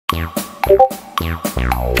Okay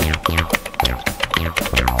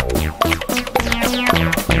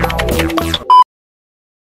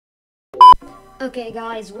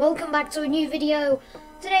guys, welcome back to a new video.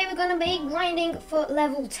 Today we're going to be grinding for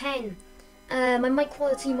level 10. My mic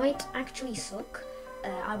quality might actually suck.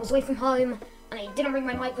 I was away from home and I didn't bring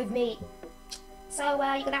my mic with me. So you're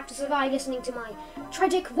going to have to survive listening to my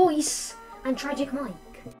tragic voice and tragic mic.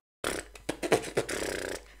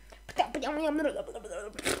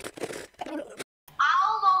 I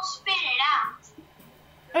almost spit it out.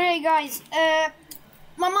 Alright guys,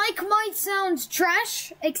 my mic might sound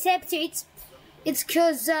trash, except it's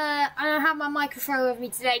because I don't have my microphone with me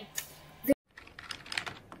today.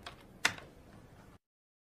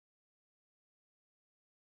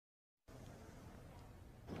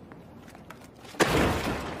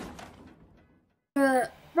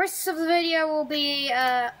 The rest of the video will be,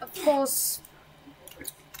 of course,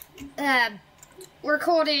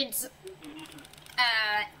 recorded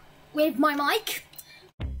with my mic.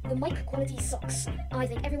 The mic quality sucks. I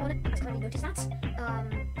think everyone has kindly noticed that. I'm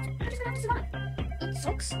just gonna have to survive. It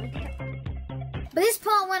sucks. But this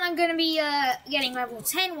part when I'm gonna be getting level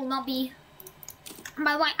 10 will not be. And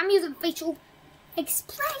by the way, I'm using facial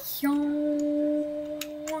expressions.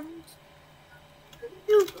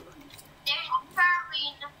 There's a furry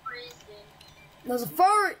in the prison. There's a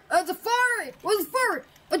furry! There's a furry! Where's the furry?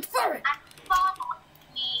 It's a furry! Follow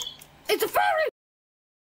me. It's a furry!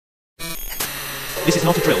 This is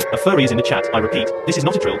not a drill. A furry is in the chat. I repeat, this is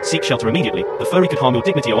not a drill. Seek shelter immediately. The furry could harm your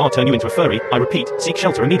dignity or turn you into a furry. I repeat, seek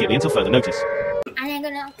shelter immediately until further notice. And I'm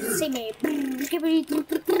gonna say me.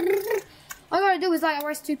 All I gotta do is like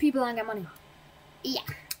arrest 2 people and get money. Yeah.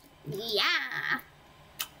 Yeah.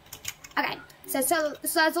 Okay. So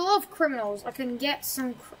there's a lot of criminals. I can get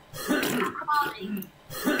some.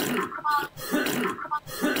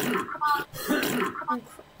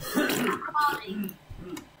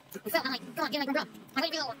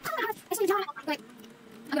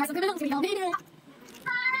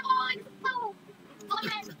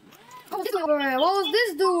 What was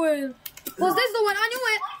this doing? What's this doing? I knew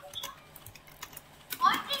it.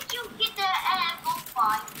 Why did you get the mobile? I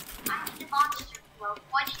need the monster float.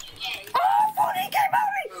 Why did you get it? Oh, 40k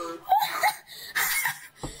bounty!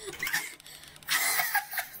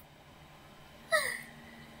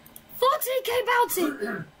 40k bounty!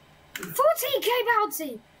 40k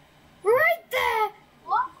bounty! Right there!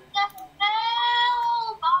 What the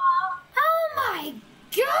hell, Bob? Oh my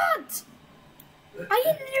god! I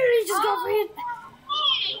literally just got rid.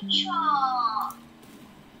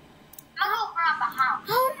 I'll go grab a house.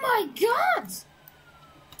 Oh my god!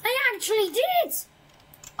 I actually did it!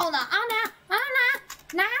 Oh no, oh no, oh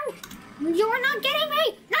no! Now! You're not getting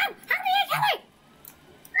me! No! How do you get me?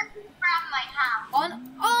 Let's grab my house. On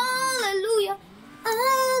hallelujah!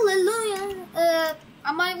 Hallelujah!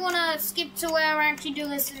 I might wanna skip to where I actually do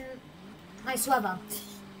this in nice weather.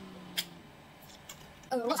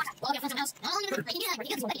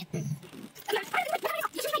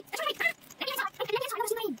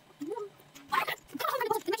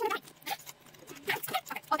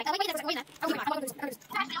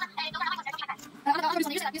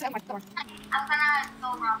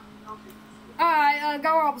 Alright, go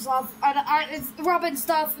rob stuff. It's robbing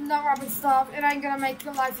stuff and not robbing stuff. It ain't gonna make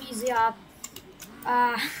your life easier.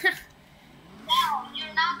 No,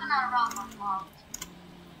 you're not gonna rob a vault.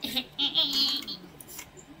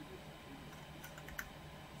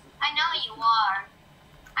 I know you are.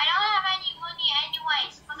 I don't have any money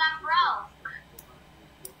anyways, because I'm broke.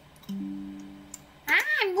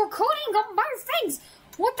 I'm recording on both things.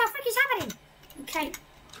 What the frick is happening? Okay,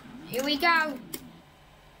 here we go.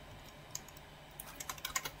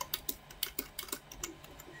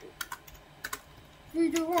 3,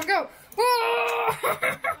 2, 1, go!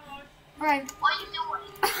 Alright. What are you doing?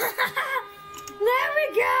 There we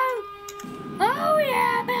go! Oh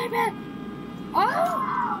yeah, baby! Oh!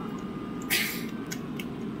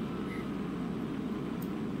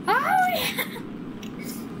 Oh yeah!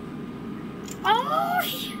 Oh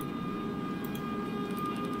yeah!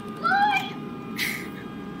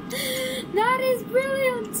 That is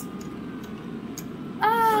brilliant!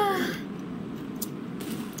 Ah!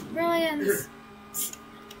 Brilliant!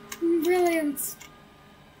 Brilliant!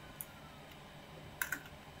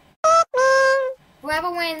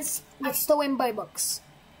 Whoever wins gets to win bucks.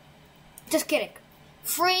 Just kidding.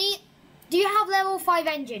 3. Do you have level 5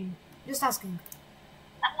 engine? Just asking.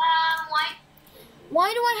 What?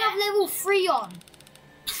 Why do I have level 3 on?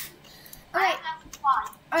 Alright.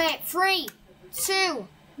 Alright, 3, 2,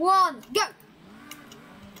 1, go!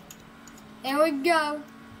 There we go.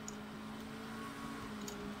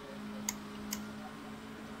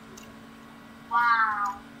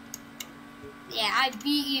 Yeah, I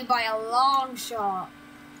beat you by a long shot.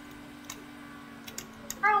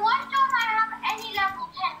 Bro, why don't I have any level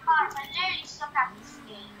 10 cars? I literally suck at this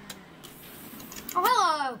game. Oh,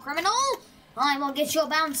 hello, criminal. I will get your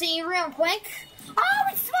bounty real quick. Oh,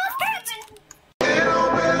 it's Smoke It! It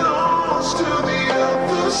all belongs to the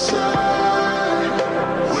other side.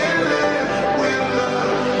 We live, we love.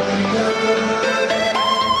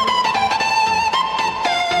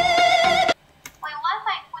 Wait, what if I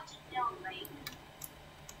quit to jailbreak?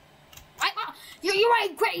 You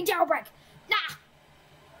ain't quitting jailbreak. Nah.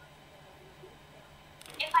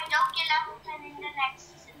 If I don't get level 10 in the next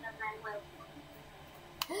season, then I will.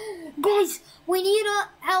 Guys, we need to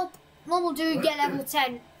help Normal Dude get level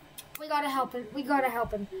 10. We gotta help him. We gotta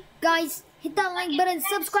help him. Guys, hit that like button,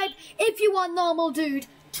 subscribe if you want Normal Dude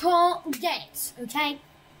to get, okay?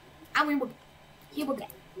 And he will get.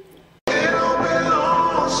 It all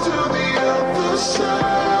belongs to the other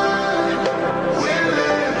side.